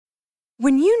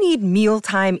When you need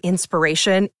mealtime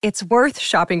inspiration, it's worth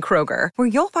shopping Kroger, where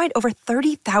you'll find over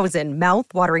 30,000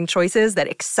 mouth-watering choices that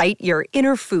excite your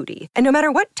inner foodie. And no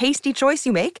matter what tasty choice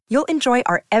you make, you'll enjoy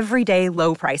our everyday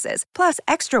low prices, plus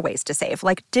extra ways to save,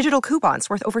 like digital coupons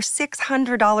worth over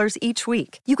 $600 each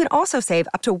week. You can also save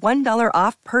up to $1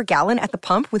 off per gallon at the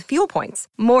pump with fuel points.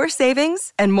 More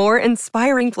savings and more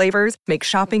inspiring flavors make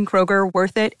shopping Kroger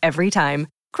worth it every time.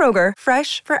 Kroger,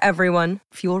 fresh for everyone.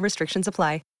 Fuel restrictions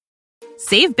apply.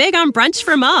 Save big on brunch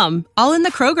for mom, all in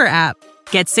the Kroger app.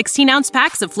 Get 16-ounce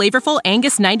packs of flavorful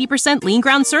Angus 90% lean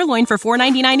ground sirloin for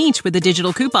 $4.99 each with a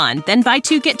digital coupon. Then buy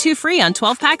 2, get 2 free on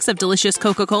 12 packs of delicious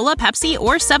Coca-Cola, Pepsi,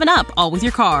 or 7-Up, all with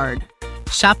your card.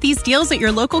 Shop these deals at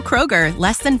your local Kroger,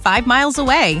 less than 5 miles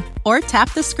away. Or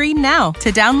tap the screen now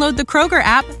to download the Kroger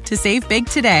app to save big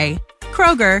today.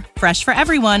 Kroger, fresh for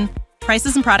everyone.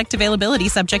 Prices and product availability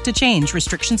subject to change.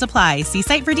 Restrictions apply. See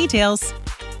site for details.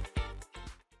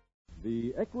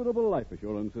 The Equitable Life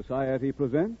Assurance Society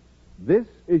presents This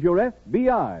Is Your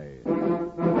FBI.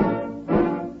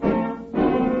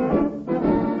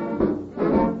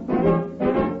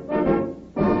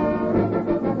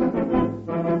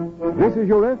 This is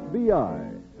Your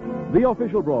FBI, the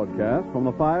official broadcast from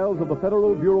the files of the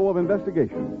Federal Bureau of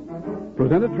Investigation.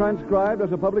 Presented transcribed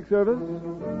as a public service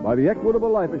by the Equitable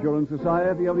Life Assurance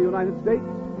Society of the United States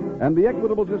and the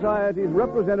Equitable Society's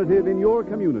representative in your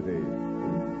community.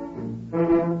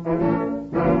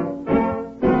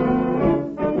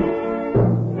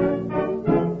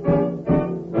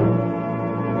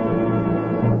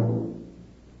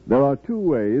 There are two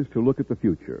ways to look at the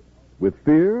future, with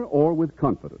fear or with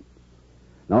confidence.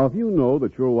 Now, if you know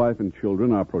that your wife and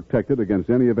children are protected against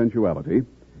any eventuality,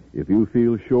 if you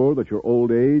feel sure that your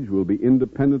old age will be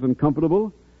independent and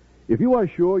comfortable, if you are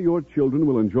sure your children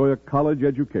will enjoy a college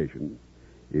education,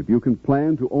 if you can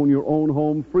plan to own your own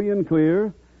home free and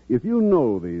clear, if you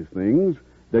know these things,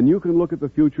 then you can look at the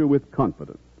future with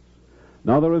confidence.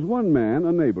 Now, there is one man,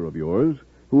 a neighbor of yours,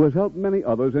 who has helped many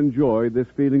others enjoy this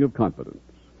feeling of confidence.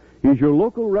 He's your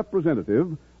local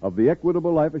representative of the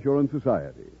Equitable Life Assurance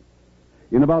Society.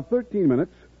 In about 13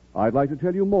 minutes, I'd like to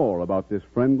tell you more about this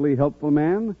friendly, helpful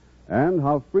man and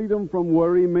how freedom from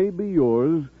worry may be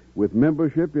yours with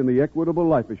membership in the Equitable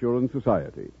Life Assurance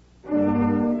Society.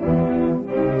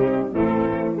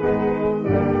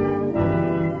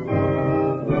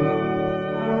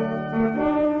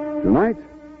 Tonight,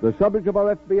 the subject of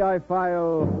our FBI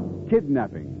file,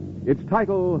 kidnapping. Its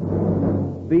title,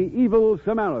 The Evil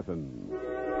Samaritan.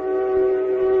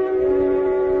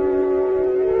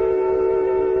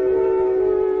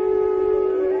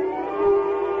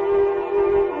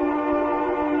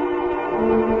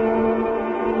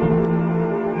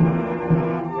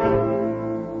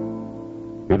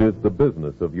 It is the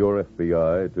business of your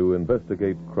FBI to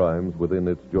investigate crimes within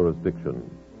its jurisdiction.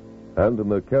 And in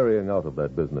the carrying out of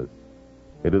that business,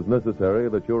 it is necessary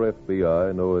that your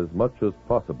FBI know as much as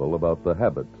possible about the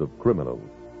habits of criminals.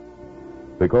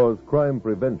 Because crime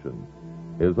prevention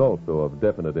is also of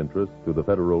definite interest to the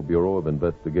Federal Bureau of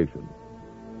Investigation.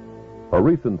 A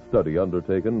recent study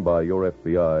undertaken by your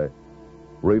FBI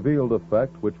revealed a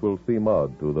fact which will seem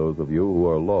odd to those of you who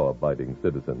are law-abiding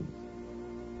citizens.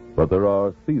 But there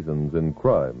are seasons in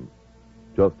crime,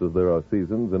 just as there are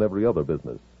seasons in every other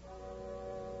business.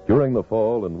 During the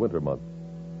fall and winter months,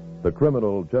 the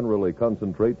criminal generally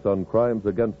concentrates on crimes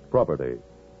against property,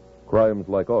 crimes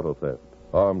like auto theft,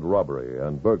 armed robbery,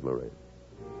 and burglary.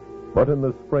 But in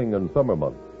the spring and summer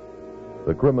months,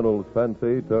 the criminal's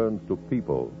fancy turns to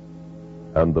people,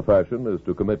 and the fashion is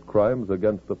to commit crimes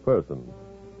against the person.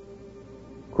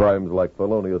 Crimes like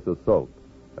felonious assault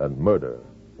and murder.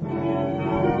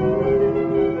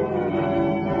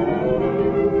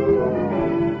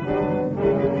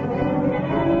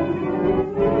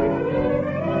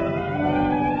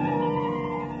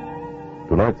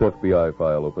 Tonight's FBI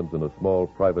file opens in a small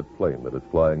private plane that is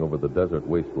flying over the desert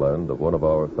wasteland of one of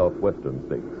our southwestern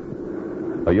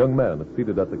states. A young man is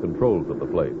seated at the controls of the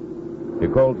plane. He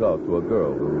calls out to a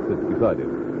girl who sits beside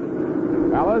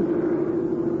him. Alice,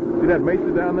 see that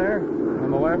mesa down there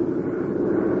on the left?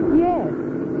 Yes.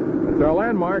 That's our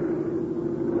landmark.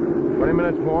 20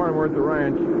 minutes more and we're at the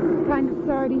ranch. Kind of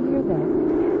sorry to hear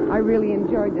that. I really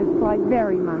enjoyed this flight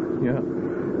very much. Yeah.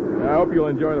 I hope you'll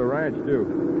enjoy the ranch,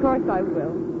 too. Of course I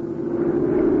will.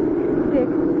 Dick.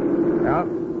 Yeah?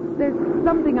 There's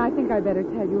something I think I better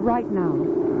tell you right now.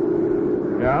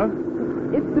 Yeah?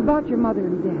 It's about your mother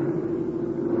and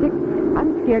Dad. Dick,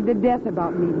 I'm scared to death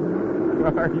about meeting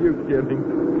them. Are you kidding?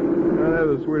 They're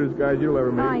the sweetest guys you'll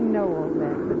ever meet. I know all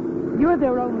that, but you're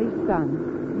their only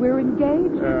son. We're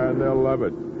engaged. And they'll love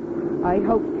it. I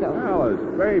hope so. Alice,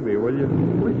 baby, will you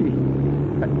please?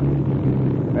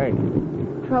 Hey,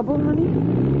 Trouble, honey? I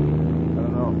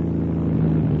don't know.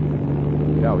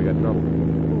 Yeah, we got trouble.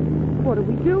 What do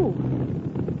we do?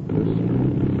 Just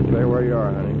stay where you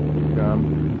are, honey. Come.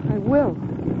 I will.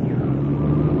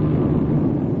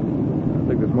 I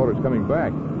think this motor's coming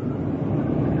back.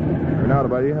 We're now at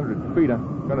about 800 feet.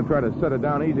 I'm going to try to set it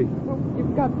down easy. Well,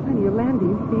 you've got plenty of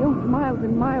landing fields, miles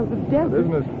and miles of It desert.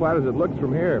 isn't as flat as it looks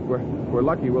from here. If we're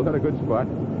lucky, we'll hit a good spot.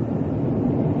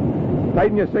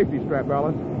 Tighten your safety strap,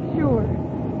 Alice. Sure.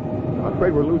 I'm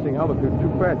afraid we're losing altitude too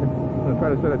fast. I'm going to try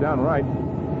to set it down right.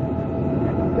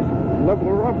 Just level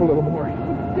her up a little more.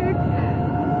 Dick,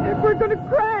 we're going to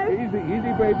crash. Easy,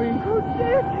 easy, baby. Oh,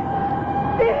 Dick.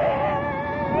 Dick!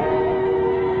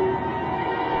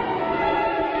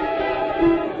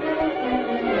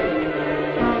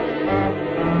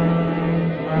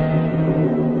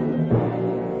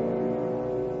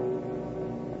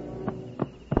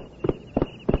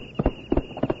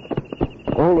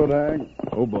 Hold it, Hank.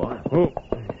 Oh, boy. Oh.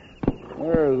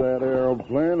 There's that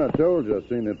aeroplane. I told you I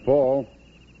seen it fall.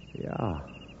 Yeah.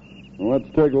 Well, let's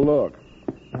take a look.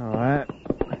 All right.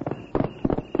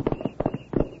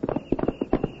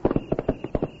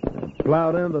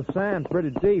 Plowed into the sand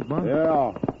pretty deep, huh?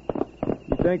 Yeah.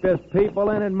 You think there's people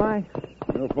in it, Mike?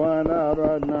 You'll find out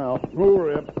right now. Blue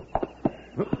Rip.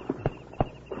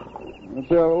 Let's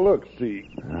have a look, see.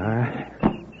 All right.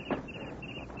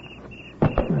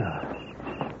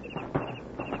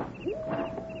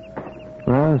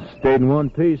 Well, it stayed in one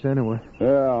piece anyway.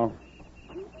 Yeah.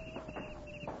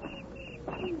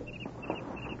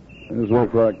 This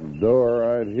looks like the door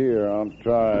right here. I'll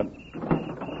try it.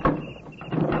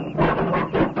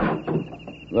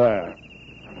 There.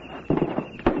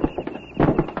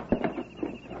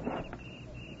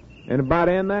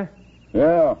 Anybody in there?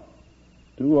 Yeah.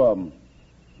 Two of them.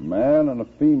 A man and a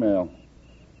female.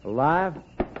 Alive?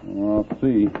 I'll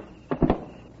see.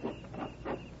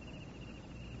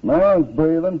 Man's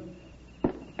breathing.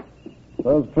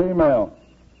 So's female.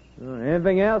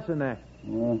 Anything else in there?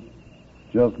 Well,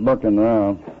 just looking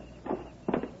around.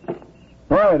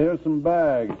 All right, here's some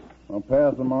bags. I'll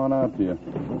pass them on out to you.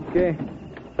 Okay.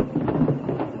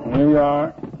 Here you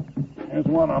are. Here's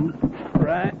one of them.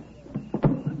 Right.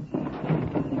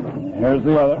 Here's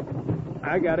the other.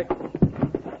 I got it.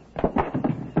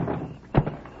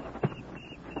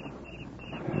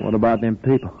 What about them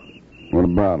people? What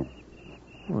about them?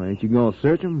 Well, ain't you going to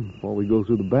search them before we go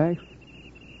through the bags?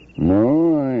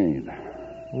 No, I ain't.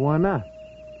 Why not?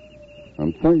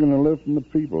 I'm thinking of lifting the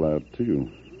people out, too.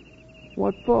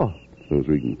 What for? So's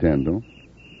we can tend them.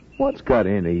 What's got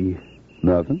into you?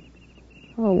 Nothing.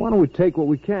 Oh, why don't we take what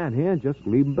we can here and just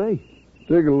leave them be?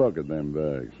 Take a look at them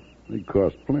bags. They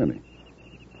cost plenty.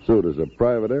 So does a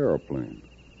private aeroplane.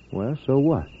 Well, so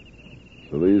what?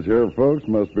 So these here folks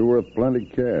must be worth plenty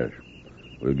cash.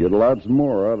 We'll get lots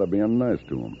more out of being nice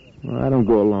to them. Well, I don't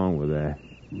go along with that.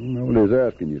 Nobody's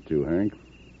asking you to, Hank.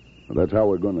 But that's how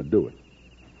we're going to do it.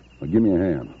 Now, give me a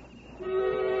hand.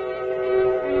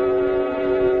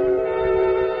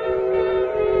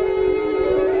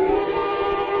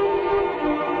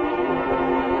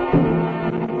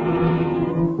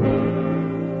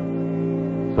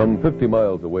 Some 50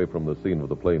 miles away from the scene of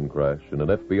the plane crash, in an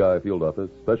FBI field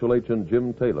office, Special Agent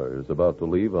Jim Taylor is about to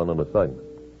leave on an assignment.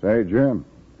 Say, Jim.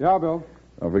 Yeah, Bill.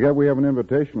 Don't forget we have an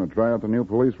invitation to try out the new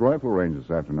police rifle range this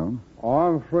afternoon. Oh,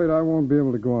 I'm afraid I won't be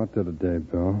able to go out there today,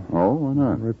 Bill. Oh, why A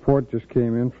not? report just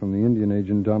came in from the Indian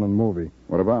agent down in Movie.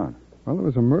 What about? Well, there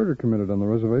was a murder committed on the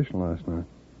reservation last night.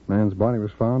 Man's body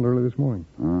was found early this morning.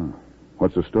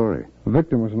 What's the story? The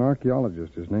victim was an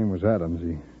archaeologist. His name was Adams.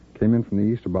 He came in from the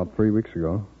east about 3 weeks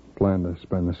ago. Planned to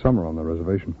spend the summer on the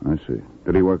reservation. I see.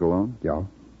 Did he work alone? Yeah.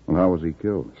 Well, how was he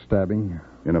killed? Stabbing.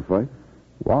 In a fight?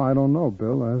 Well, I don't know,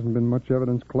 Bill. There hasn't been much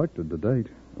evidence collected to date.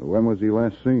 When was he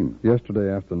last seen?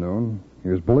 Yesterday afternoon, he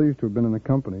was believed to have been in the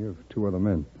company of 2 other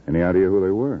men. Any idea who they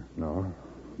were? No,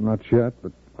 not yet,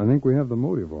 but I think we have the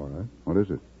motive, all right. What is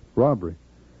it? Robbery.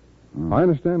 I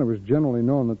understand it was generally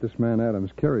known that this man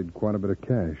Adams carried quite a bit of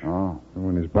cash. Oh. And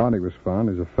when his body was found,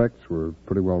 his effects were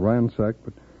pretty well ransacked,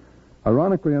 but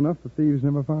ironically enough, the thieves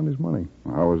never found his money.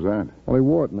 How was that? Well, he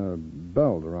wore it in a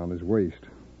belt around his waist.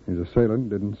 His assailant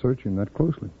didn't search him that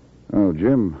closely. Oh,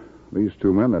 Jim, these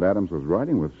 2 men that Adams was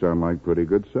riding with sound like pretty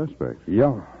good suspects.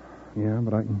 Yeah,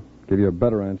 but I can give you a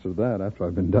better answer to that after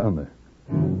I've been down there.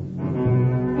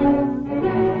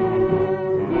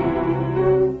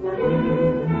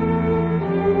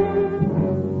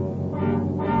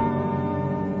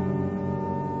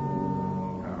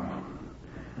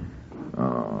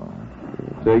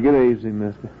 Take it easy,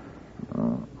 mister.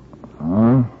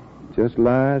 Just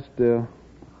lie still.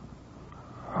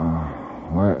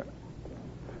 Where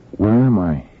am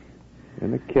I?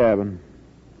 In the cabin.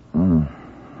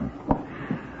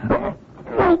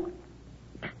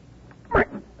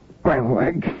 My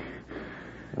leg.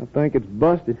 I think it's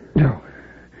busted.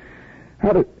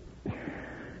 How did...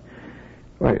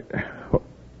 Wait.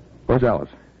 Where's Alice?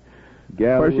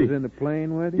 Gal Where's was she? in the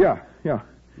plane with you? Yeah.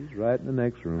 She's right in the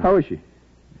next room. How is she?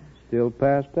 Still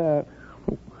passed out.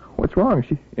 What's wrong? Is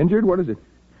she injured? What is it?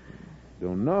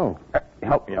 Don't know.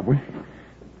 Help me, will you?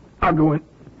 I'll go in.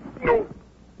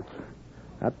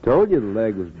 I told you the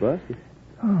leg was busted.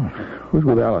 Oh, who's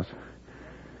with Alice?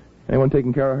 Anyone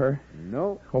taking care of her?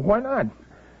 No. Well, why not?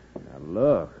 Now,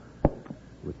 look.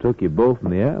 We took you both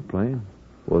from the airplane.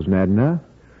 Wasn't that enough?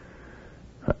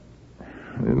 I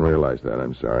didn't realize that.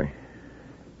 I'm sorry.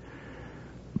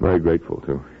 Very grateful,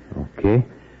 too. Okay.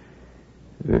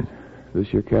 Is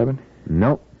this your cabin?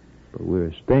 Nope. But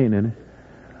we're staying in it.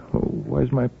 Well,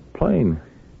 where's my plane?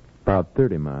 About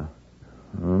 30 miles.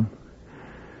 Huh?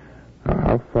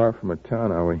 How far from a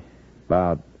town are we?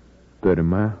 About 30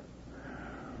 miles.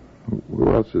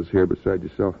 Who else is here beside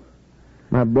yourself?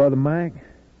 My brother Mike?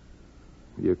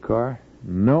 Your car?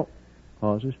 Nope.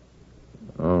 Horses.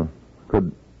 Oh.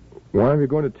 Could one of you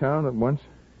go into town at once?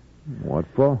 What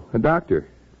for? A doctor.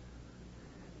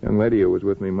 Young lady who was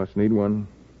with me must need one.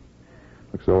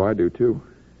 Looks so I do, too.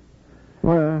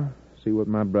 Well, see what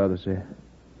my brother said.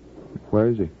 Where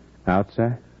is he?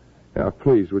 Outside. Yeah,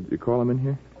 please, would you call him in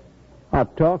here? I'll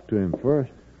talk to him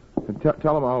first.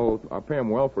 Tell him I'll pay him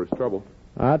well for his trouble.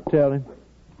 I'll tell him.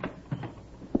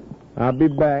 I'll be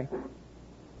back.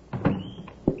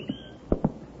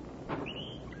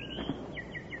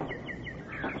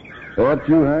 That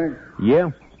you, Hank? Yeah.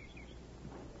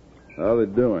 How they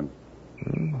doing?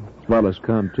 Fellas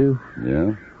come, too.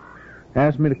 Yeah?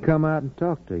 Asked me to come out and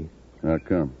talk to you. How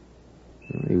come?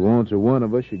 He wants that one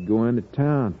of us should go into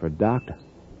town for a doctor.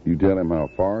 You tell him how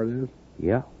far it is?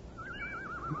 Yeah.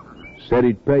 Said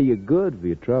he'd pay you good for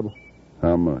your trouble.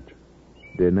 How much?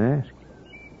 Didn't ask.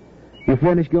 You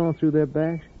finished going through their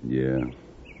bags? Yeah.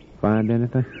 Find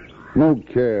anything? No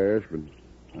cash, but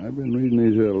I've been reading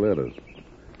these here letters.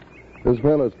 This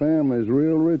fella's family's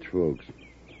real rich folks.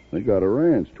 They got a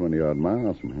ranch 20-odd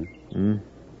miles from here.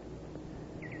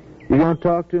 You want to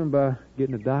talk to him about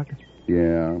getting a doctor?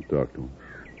 Yeah, I'll talk to him.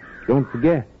 Don't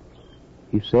forget,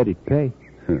 he said he'd pay.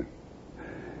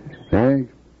 Hank,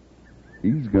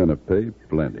 he's gonna pay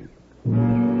plenty.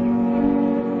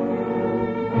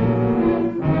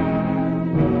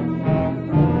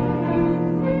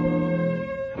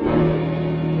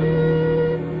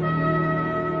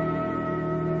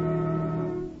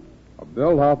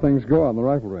 Bill, how things go on the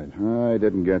rifle range? I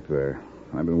didn't get there.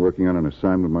 I've been working on an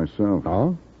assignment myself.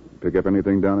 Oh? Pick up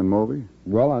anything down in Mulvey?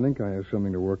 Well, I think I have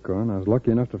something to work on. I was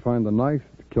lucky enough to find the knife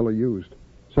the killer used.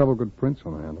 Several good prints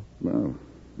on the handle. Well,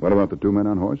 what about the two men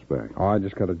on horseback? Oh, I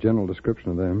just got a general description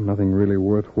of them. Nothing really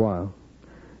worthwhile.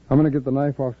 I'm going to get the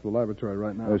knife off to the laboratory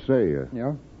right now.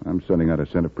 Yeah? I'm sending out a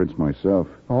set of prints myself.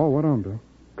 Oh, what on, Bill?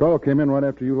 Call came in right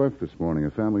after you left this morning. A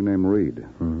family named Reed.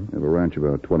 Mm-hmm. They have a ranch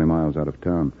about 20 miles out of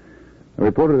town. They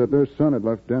reported that their son had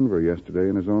left Denver yesterday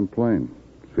in his own plane.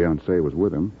 His fiancée was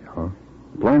with him. Huh?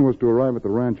 The plane was to arrive at the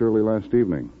ranch early last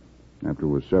evening. After it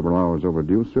was several hours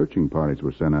overdue, searching parties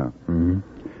were sent out. Mm-hmm.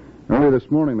 Early this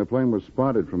morning, the plane was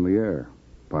spotted from the air.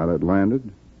 Pilot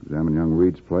landed, examined young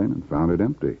Reed's plane, and found it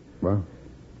empty. Well?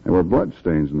 There were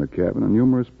bloodstains in the cabin and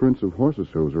numerous prints of horses'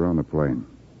 hooves around the plane.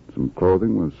 Some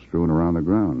clothing was strewn around the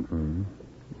ground. Mm-hmm.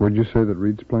 Where'd you say that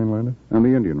Reed's plane landed? On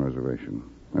the Indian reservation.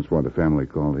 That's why the family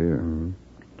called here. Mm-hmm.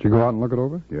 Did you go out and look it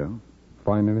over? Yeah,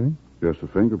 Find anything? just the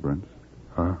fingerprints.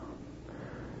 Huh?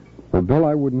 Well, Bill,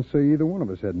 I wouldn't say either one of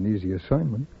us had an easy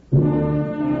assignment.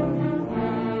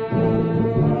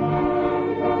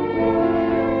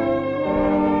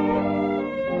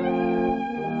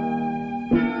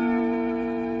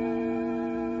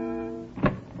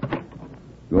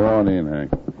 Go on in,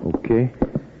 Hank. Okay.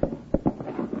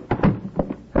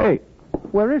 Hey,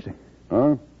 where is he?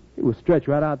 Huh? He was stretched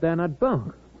right out there in that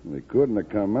bunk. He couldn't have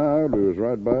come out. He was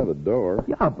right by the door.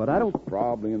 Yeah, but I don't...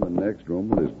 Probably in the next room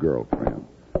with his girlfriend.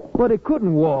 But he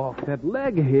couldn't walk. That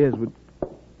leg of his would...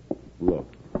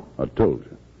 Look, I told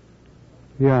you.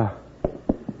 Yeah.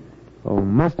 Oh,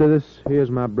 Master, this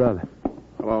here's my brother.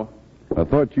 Hello? I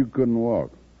thought you couldn't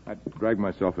walk. I dragged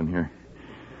myself in here.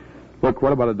 Look,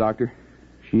 what about a doctor?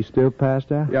 She still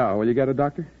passed out? Yeah, will you get a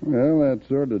doctor? Well, that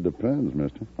sort of depends,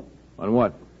 mister. On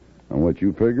what? On what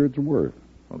you figure it's worth.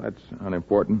 Well, that's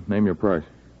unimportant. Name your price.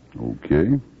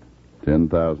 Okay.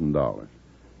 $10,000.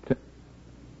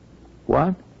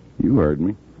 What? You heard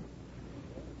me.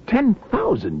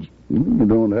 10,000? You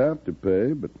don't have to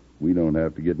pay, but we don't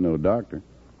have to get no doctor.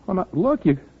 Well, now, look,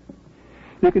 you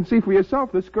can see for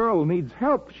yourself this girl needs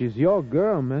help. She's your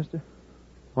girl, mister.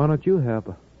 Why don't you help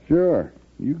her? Sure.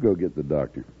 You go get the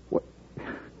doctor. What?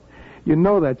 You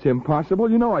know that's impossible.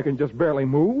 You know I can just barely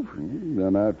move.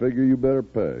 Then I figure you better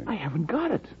pay. I haven't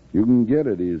got it. You can get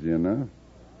it easy enough.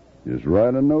 Just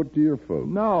write a note to your folks.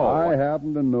 No. I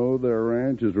happen to know their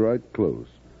ranch is right close.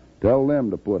 Tell them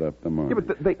to put up the money. Yeah,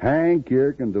 but they... Hank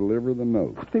here can deliver the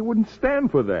note. But they wouldn't stand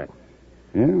for that.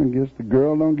 Yeah, I guess the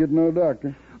girl don't get no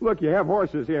doctor. Look, you have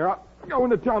horses here. I'll go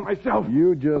into town myself.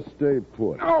 You just stay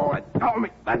put. No,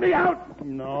 let me out.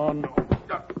 No.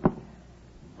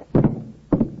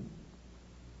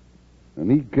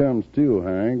 And he comes too,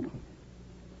 Hank.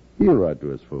 He'll write to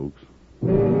his folks.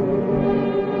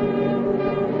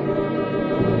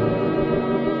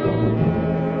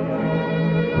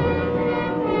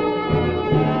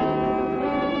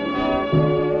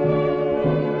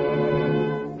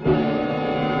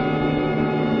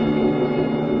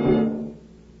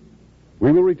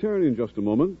 We will return in just a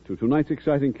moment to tonight's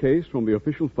exciting case from the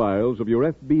official files of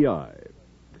your FBI.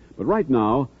 But right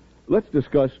now, let's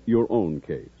discuss your own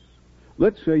case.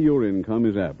 Let's say your income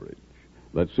is average.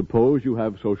 Let's suppose you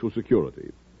have Social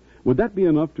Security. Would that be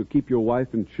enough to keep your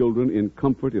wife and children in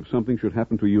comfort if something should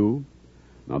happen to you?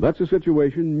 Now, that's a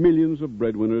situation millions of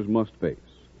breadwinners must face.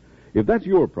 If that's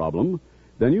your problem,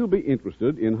 then you'll be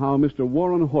interested in how Mr.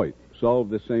 Warren Hoyt solved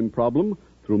this same problem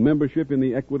through membership in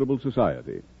the Equitable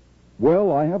Society.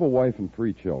 Well, I have a wife and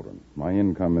 3 children. My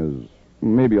income is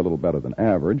maybe a little better than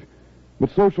average, but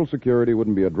Social Security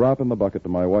wouldn't be a drop in the bucket to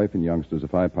my wife and youngsters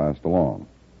if I passed along.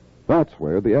 That's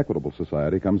where the Equitable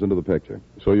Society comes into the picture.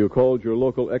 So you called your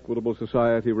local Equitable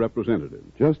Society representative?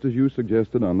 Just as you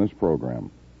suggested on this program.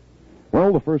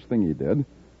 Well, the first thing he did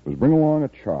was bring along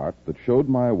a chart that showed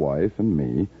my wife and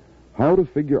me how to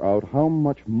figure out how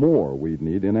much more we'd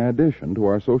need in addition to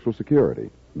our Social Security.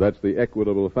 That's the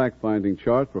Equitable Fact-Finding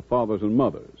Chart for fathers and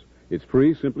mothers. It's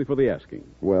free simply for the asking.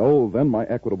 Well, then my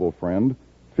Equitable friend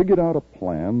figured out a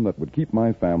plan that would keep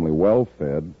my family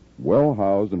well-fed,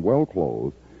 well-housed, and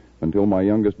well-clothed until my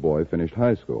youngest boy finished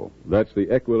high school. That's the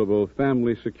Equitable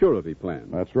Family Security Plan.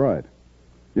 That's right.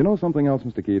 You know something else,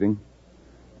 Mr. Keating?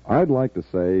 I'd like to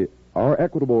say our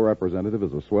Equitable representative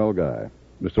is a swell guy.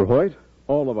 Mr. Hoyt,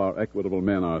 all of our Equitable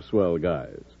men are swell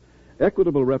guys.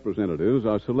 Equitable representatives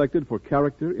are selected for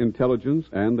character, intelligence,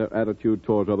 and their attitude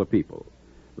towards other people.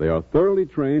 They are thoroughly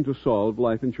trained to solve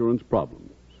life insurance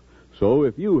problems. So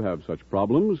if you have such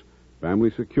problems, family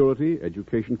security,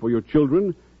 education for your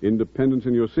children, independence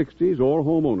in your 60s, or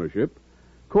home ownership,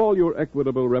 call your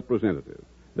Equitable representative.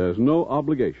 There's no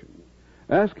obligation.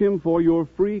 Ask him for your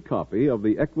free copy of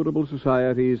the Equitable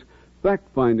Society's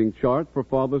fact-finding chart for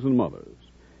fathers and mothers.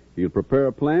 He'll prepare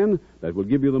a plan that will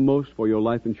give you the most for your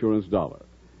life insurance dollar.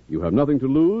 You have nothing to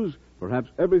lose, perhaps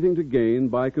everything to gain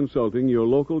by consulting your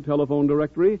local telephone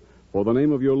directory for the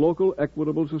name of your local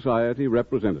Equitable Society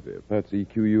representative. That's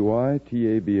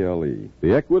EQUITABLE.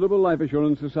 The Equitable Life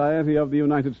Assurance Society of the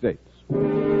United States.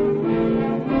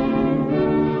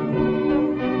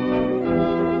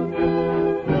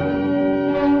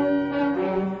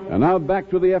 And now back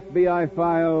to the FBI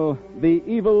file, The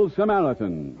Evil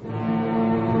Samaritan.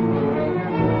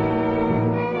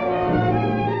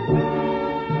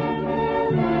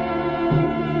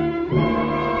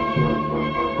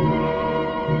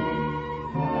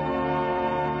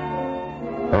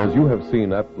 As you have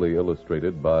seen aptly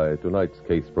illustrated by tonight's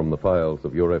case from the files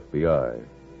of your FBI,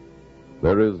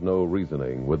 there is no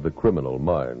reasoning with the criminal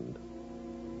mind,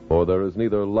 for there is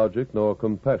neither logic nor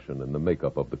compassion in the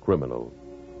makeup of the criminal.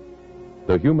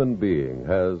 The human being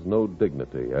has no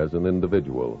dignity as an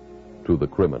individual to the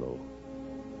criminal,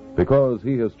 because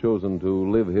he has chosen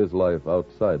to live his life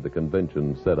outside the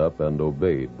conventions set up and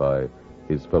obeyed by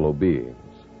his fellow beings.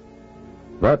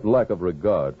 That lack of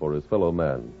regard for his fellow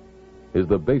man is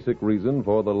the basic reason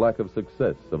for the lack of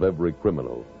success of every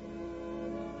criminal.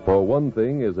 For one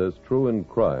thing is as true in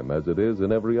crime as it is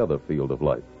in every other field of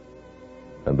life,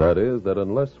 and that is that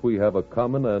unless we have a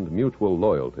common and mutual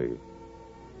loyalty,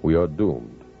 we are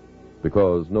doomed,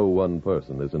 because no one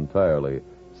person is entirely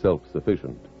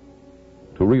self-sufficient.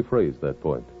 To rephrase that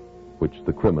point, which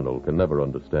the criminal can never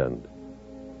understand,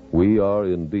 we are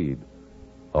indeed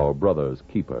our brother's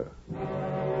keeper.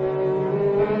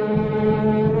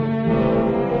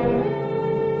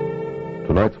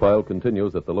 Tonight's file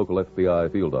continues at the local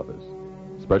FBI field office.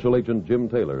 Special Agent Jim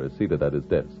Taylor is seated at his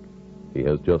desk. He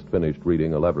has just finished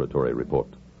reading a laboratory report.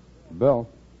 Bill.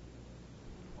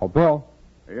 Oh, Bill.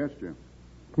 Yes, Jim.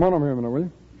 Come on over here a minute, will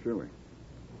you? Surely.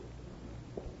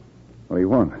 What do you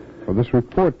want? Well, this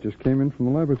report just came in from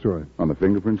the laboratory. On the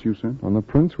fingerprints you sent? On the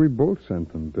prints we both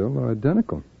sent them, Bill, are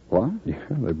identical. What? Yeah,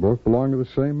 they both belong to the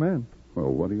same man.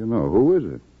 Well, what do you know? Who is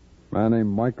it? A man named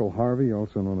Michael Harvey,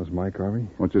 also known as Mike Harvey.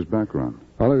 What's his background?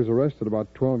 Well, he was arrested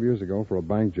about 12 years ago for a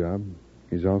bank job.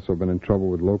 He's also been in trouble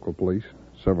with local police,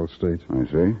 several states. I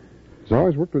see. He's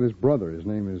always worked with his brother. His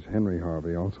name is Henry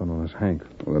Harvey, also known as Hank.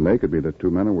 Well, then they could be the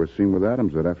two men who were seen with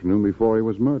Adams that afternoon before he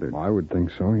was murdered. I would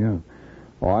think so, yeah.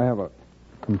 Oh, I have a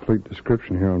complete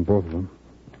description here on both of them.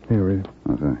 Here, read it.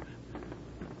 Oh, thanks.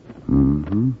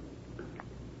 Mm-hmm.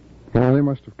 Well, they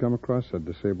must have come across that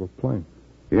disabled plane.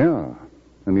 Yeah.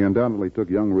 And he undoubtedly took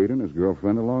young Reed and his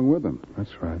girlfriend along with him.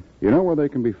 That's right. You know where they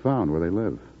can be found, where they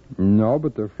live? No,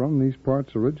 but they're from these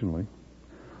parts originally.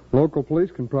 Local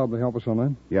police can probably help us on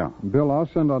that. Yeah. Bill, I'll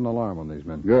send out an alarm on these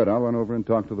men. Good. I'll run over and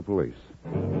talk to the police.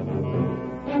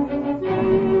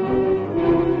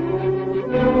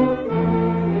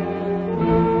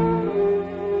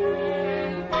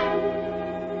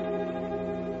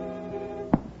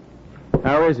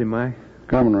 How is he, Mike?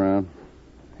 Coming around.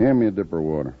 Hand me a dipper of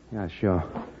water. Yeah, sure.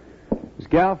 His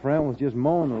girlfriend was just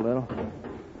moaning a little.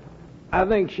 I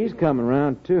think she's coming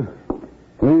around, too.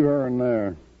 Leave her in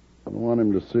there. I don't want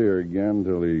him to see her again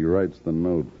until he writes the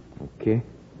note. Okay.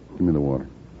 Give me the water.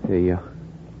 Here you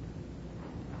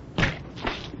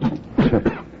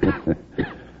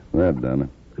That done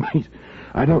it.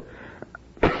 I don't...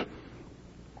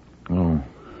 Oh.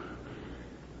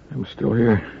 I'm still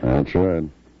here. That's right.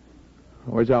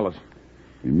 Where's Alice?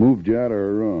 He moved you out of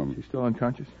her room. She's still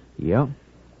unconscious? Yep.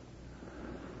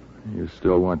 You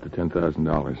still want the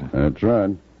 $10,000. That's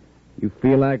right. You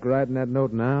feel like writing that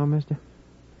note now, mister?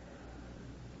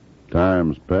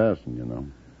 Time's passing, you know.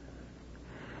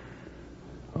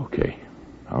 Okay.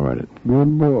 I'll write it.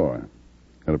 Good boy.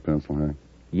 Got a pencil, Hank?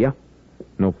 Yeah.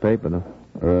 No paper, though.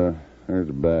 There's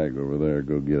a bag over there.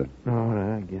 Go get it. All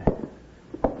right, I get it.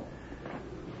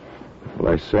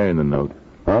 What'll I say in the note?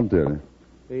 I'll tell you.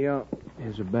 Yeah.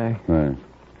 Here's a bag. Thanks.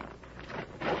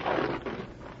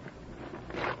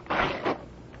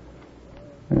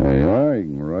 There you are. You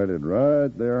can write it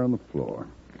right there on the floor.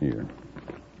 Here.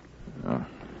 Oh.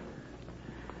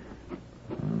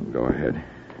 Go ahead.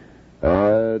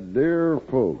 Dear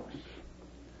folks,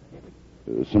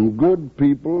 some good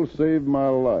people saved my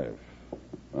life.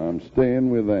 I'm staying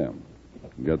with them.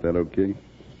 Got that okay?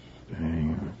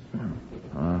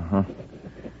 Uh-huh.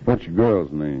 What's your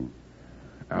girl's name?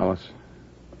 Alice.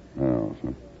 Oh,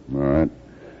 so, all right.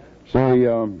 Say,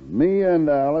 me and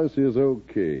Alice is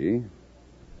okay.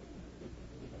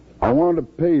 I want to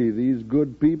pay these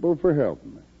good people for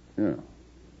helping me. Yeah.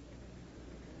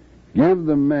 Give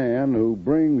the man who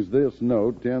brings this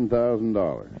note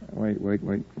 $10,000.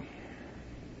 Wait.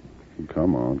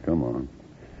 Come on. $10.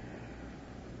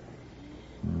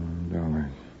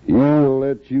 He'll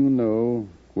let you know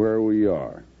where we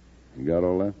are. You got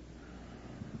all that?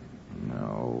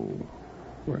 No.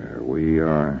 Where we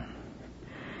are.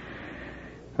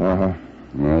 Uh-huh.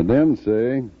 Well, then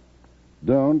say,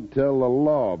 don't tell the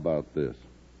law about this.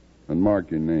 And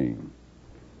mark your name.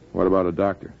 What about a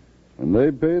doctor? When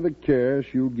they pay the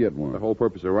cash, you'll get one. The whole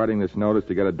purpose of writing this note is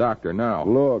to get a doctor now.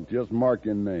 Look, just mark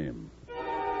your name.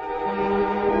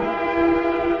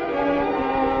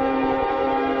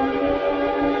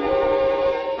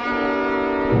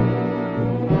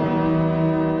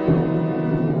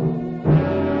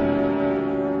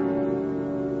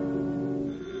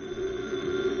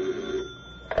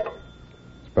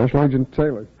 Special Agent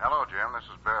Taylor. Hello, Jim. This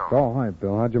is Bill. Oh, hi,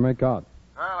 Bill. How'd you make out?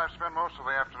 Well, I've spent most of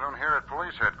the afternoon here at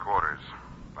police headquarters.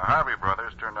 The Harvey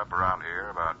brothers turned up around here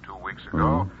about 2 weeks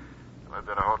ago. Lived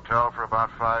at a hotel for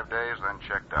about 5 days, then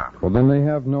checked out. Well, then they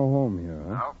have no home here,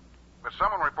 huh? No. But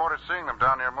someone reported seeing them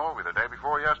down near Mulvey the day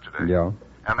before yesterday. Yeah.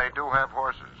 And they do have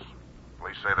horses.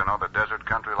 Police say they know the desert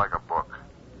country like a book.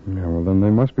 Yeah, well, then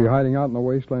they must be hiding out in the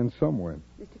wasteland somewhere.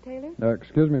 Mr. Taylor?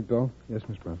 Excuse me, Bill. Yes,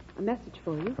 Miss Brown. A message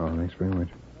for you. Oh, thanks very much.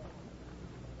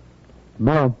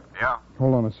 Bill. Yeah?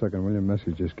 Hold on a second, will you? A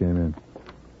message just came in.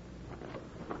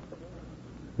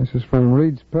 This is from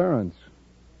Reed's parents.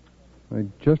 They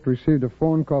just received a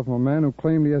phone call from a man who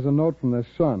claimed he has a note from their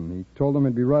son. He told them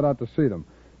he'd be right out to see them.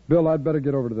 Bill, I'd better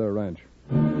get over to their ranch.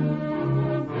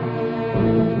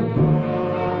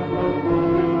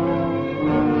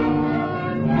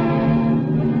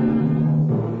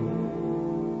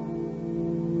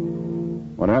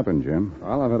 What happened, Jim?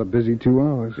 Well, I've had a busy 2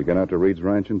 hours. You got out to Reed's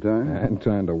ranch in time? And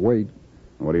time to wait.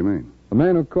 What do you mean? The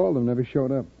man who called him never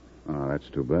showed up. Oh, that's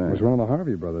too It bad. was one of the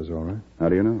Harvey brothers, all right. How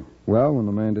do you know? Well, when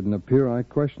the man didn't appear, I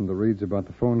questioned the Reeds about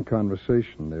the phone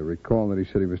conversation. They recall that he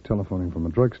said he was telephoning from a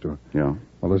drugstore. Yeah,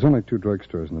 Well, there's only 2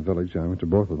 drugstores in the village. I went to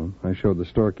both of them. I showed the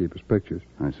storekeepers pictures.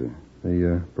 I see.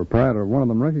 The proprietor of one of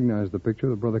them recognized the picture.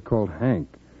 The brother called Hank.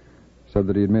 Said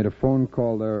that he had made a phone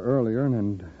call there earlier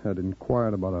and had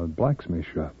inquired about a blacksmith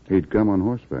shop. He'd come on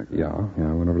horseback. Yeah,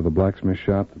 I went over to the blacksmith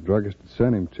shop the druggist had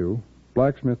sent him to.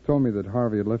 Blacksmith told me that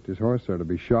Harvey had left his horse there to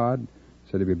be shod.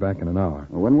 Said he'd be back in an hour.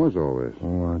 Well, when was all this?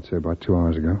 Oh, I'd say about 2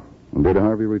 hours ago. And did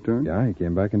Harvey return? Yeah, he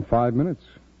came back in 5 minutes.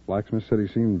 Blacksmith said he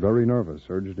seemed very nervous,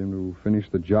 urged him to finish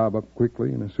the job up quickly,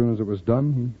 and as soon as it was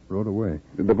done, he rode away.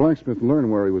 Did the blacksmith learn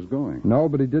where he was going? No,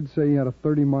 but he did say he had a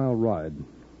 30-mile ride.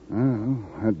 Well,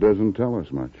 that doesn't tell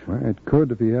us much. Well, it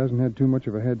could if he hasn't had too much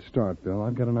of a head start, Bill.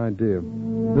 I've got an idea.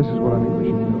 This is what I think we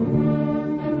should do.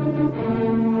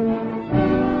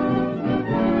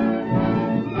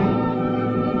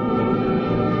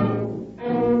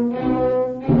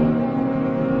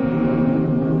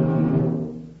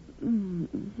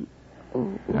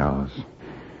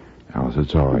 Alice,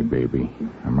 it's all right, baby.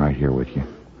 I'm right here with you.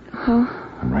 Huh?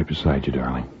 I'm right beside you,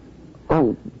 darling.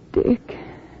 Oh, Dick.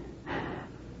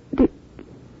 Dick,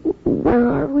 where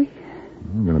are we?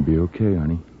 We're going to be okay,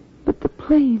 honey. But the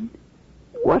plane.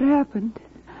 What happened?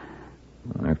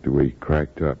 After we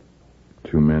cracked up,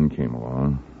 2 men came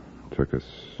along, took us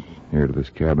here to this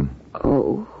cabin.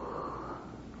 Oh.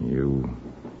 You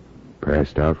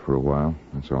passed out for a while,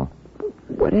 that's all.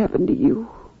 What happened to you?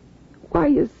 Why are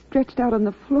you stretched out on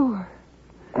the floor?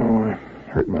 Oh, I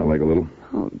hurt my leg a little.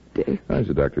 Oh, Dick. There's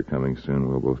a doctor coming soon.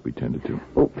 We'll both be tended to.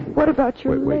 Oh, what about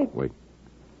your leg? Wait.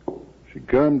 She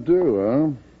come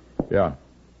too, huh? Yeah.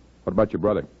 What about your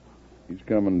brother? He's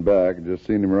coming back. Just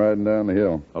seen him riding down the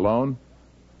hill. Alone?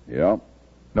 Yeah.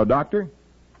 No doctor?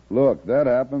 Look, that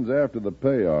happens after the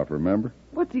payoff, remember?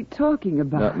 What's he talking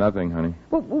about? Nothing, honey.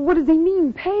 What does he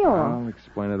mean, payoff? I'll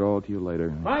explain it all to you later.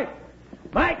 Mike!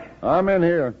 I'm in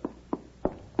here.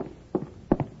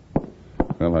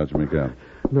 Well, how'd you make out?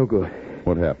 No good.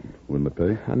 What happened? Wouldn't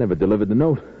they pay? I never delivered the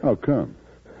note. How come?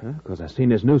 Because I seen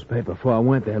this newspaper before I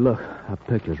went there. Look, our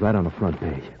picture's right on the front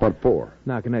page. What for?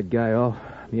 Knocking that guy off.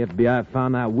 The FBI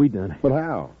found out we done it. But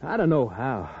how? I don't know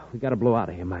how. We got to blow out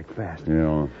of here, Mike, fast.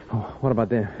 Yeah. Oh, what about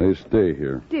them? They stay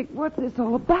here. Dick, what's this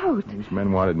all about? These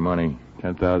men wanted money,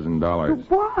 $10,000.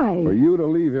 Why? For you to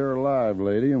leave here alive,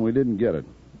 lady, and we didn't get it.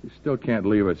 You still can't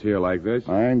leave us here like this.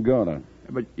 I ain't gonna.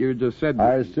 But you just said...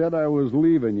 I said I was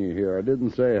leaving you here. I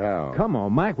didn't say how. Come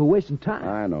on, Mike, we're wasting time.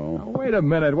 I know. Now, wait a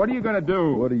minute. What are you going to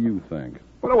do? What do you think?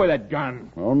 Put away that gun.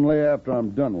 Only after I'm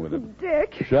done with it.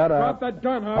 Dick. Shut Drop up. that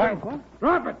gun, Harvey.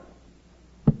 Drop it.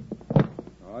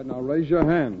 All right, now raise your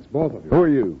hands, both of you. Who are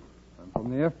you? I'm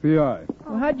from the FBI.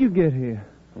 Well, how'd you get here?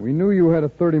 We knew you had a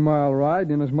 30-mile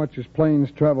ride. Inasmuch as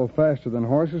planes travel faster than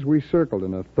horses, we circled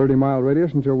in a 30-mile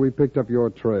radius until we picked up your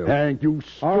trail. Hank, you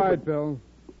stupid... All right, Bill.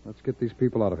 Let's get these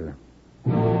people out of here.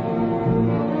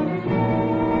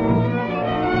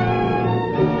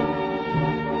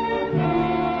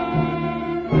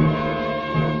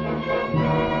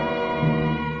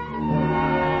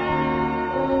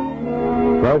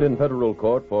 Tried in federal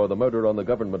court for the murder on the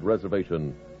government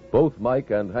reservation, both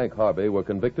Mike and Hank Harvey were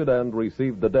convicted and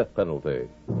received the death penalty.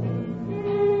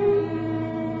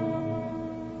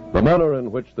 The manner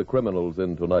in which the criminals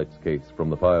in tonight's case from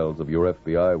the files of your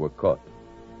FBI were caught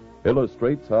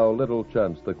illustrates how little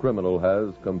chance the criminal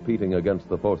has competing against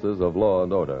the forces of law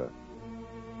and order.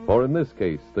 For in this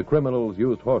case, the criminals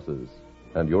used horses,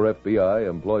 and your FBI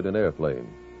employed an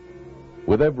airplane.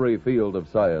 With every field of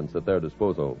science at their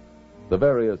disposal, the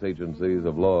various agencies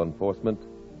of law enforcement,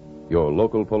 your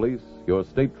local police, your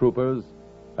state troopers,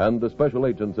 and the special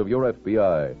agents of your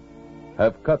FBI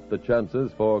have cut the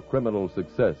chances for criminal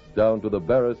success down to the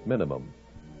barest minimum,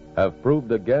 have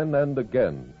proved again and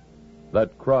again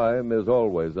that crime is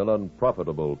always an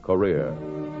unprofitable career.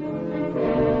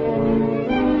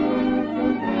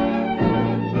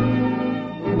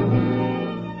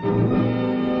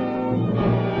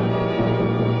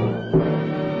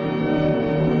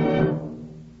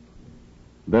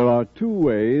 There are 2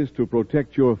 ways to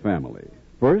protect your family.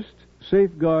 First,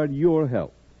 safeguard your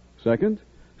health. Second,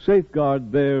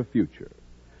 safeguard their future.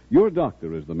 Your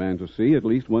doctor is the man to see at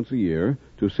least once a year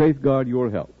to safeguard your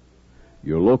health.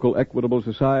 Your local Equitable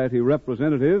Society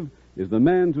representative is the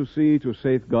man to see to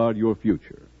safeguard your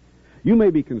future. You may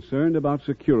be concerned about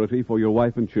security for your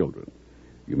wife and children.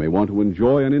 You may want to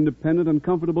enjoy an independent and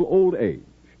comfortable old age.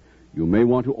 You may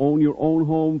want to own your own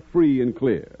home free and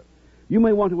clear. You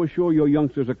may want to assure your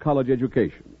youngsters a college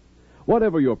education.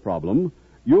 Whatever your problem,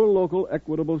 your local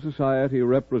Equitable Society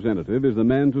representative is the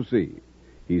man to see.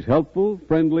 He's helpful,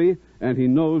 friendly, and he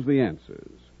knows the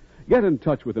answers. Get in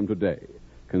touch with him today.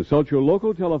 Consult your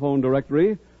local telephone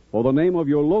directory for the name of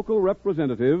your local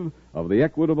representative of the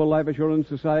Equitable Life Assurance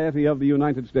Society of the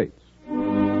United States.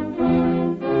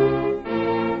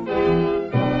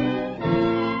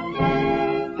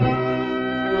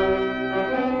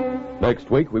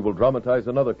 Next week, we will dramatize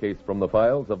another case from the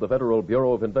files of the Federal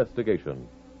Bureau of Investigation.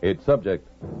 Its subject,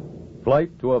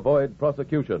 Flight to Avoid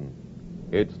Prosecution.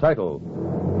 Its title,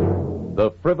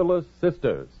 The Frivolous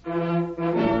Sisters. The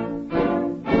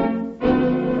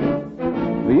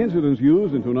incidents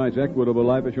used in tonight's Equitable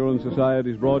Life Assurance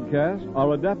Society's broadcast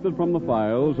are adapted from the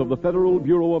files of the Federal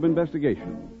Bureau of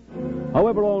Investigation.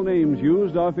 However, all names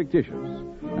used are fictitious,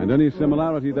 and any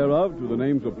similarity thereof to the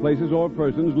names of places or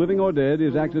persons, living or dead,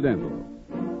 is accidental.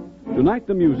 Tonight,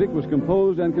 the music was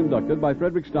composed and conducted by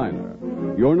Frederick Steiner.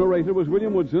 Your narrator was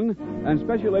William Woodson, and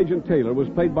Special Agent Taylor was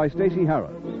played by Stacey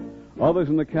Harris. Others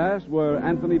in the cast were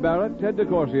Anthony Barrett, Ted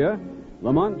DeCorsia,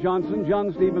 Lamont Johnson,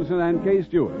 John Stevenson, and Kay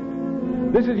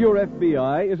Stewart. This Is Your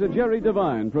FBI is a Jerry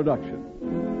Devine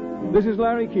production. This is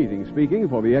Larry Keating speaking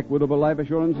for the Equitable Life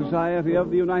Assurance Society of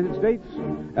the United States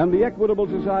and the Equitable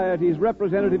Society's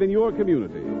representative in your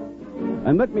community.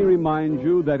 And let me remind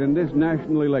you that in this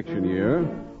national election year,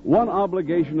 one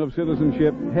obligation of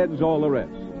citizenship heads all the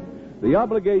rest. The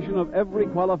obligation of every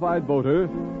qualified voter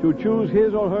to choose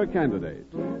his or her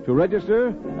candidate, to register,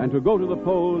 and to go to the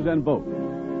polls and vote.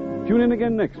 Tune in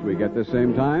again next week at the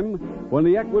same time when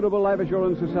the Equitable Life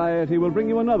Assurance Society will bring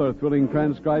you another thrilling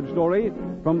transcribed story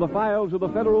from the files of the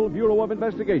Federal Bureau of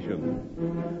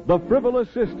Investigation. The Frivolous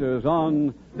Sisters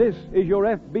on This Is Your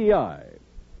FBI.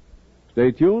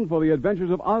 Stay tuned for the adventures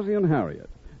of Ozzie and Harriet.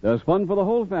 There's fun for the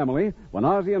whole family when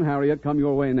Ozzie and Harriet come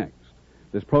your way next.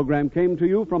 This program came to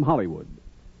you from Hollywood.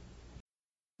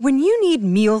 When you need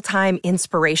mealtime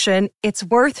inspiration, it's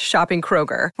worth shopping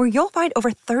Kroger, where you'll find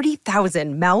over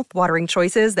 30,000 mouth-watering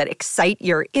choices that excite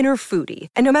your inner foodie.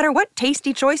 And no matter what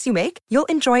tasty choice you make, you'll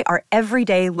enjoy our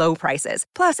everyday low prices,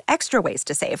 plus extra ways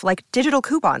to save, like digital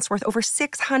coupons worth over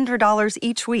 $600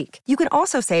 each week. You can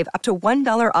also save up to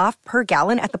 $1 off per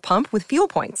gallon at the pump with fuel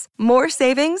points. More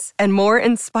savings and more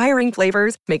inspiring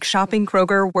flavors make shopping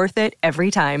Kroger worth it every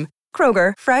time.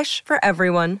 Kroger, fresh for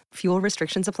everyone. Fuel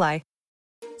restrictions apply.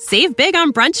 Save big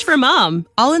on brunch for mom,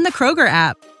 all in the Kroger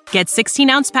app. Get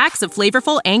 16-ounce packs of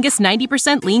flavorful Angus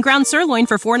 90% lean ground sirloin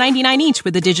for $4.99 each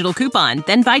with a digital coupon.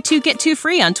 Then buy 2, get 2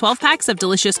 free on 12 packs of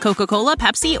delicious Coca-Cola,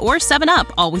 Pepsi, or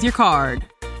 7-Up, all with your card.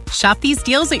 Shop these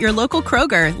deals at your local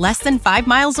Kroger, less than 5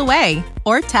 miles away.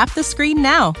 Or tap the screen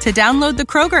now to download the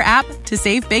Kroger app to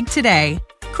save big today.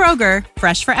 Kroger,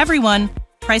 fresh for everyone.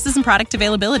 Prices and product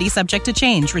availability subject to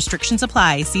change. Restrictions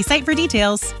apply. See site for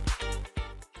details.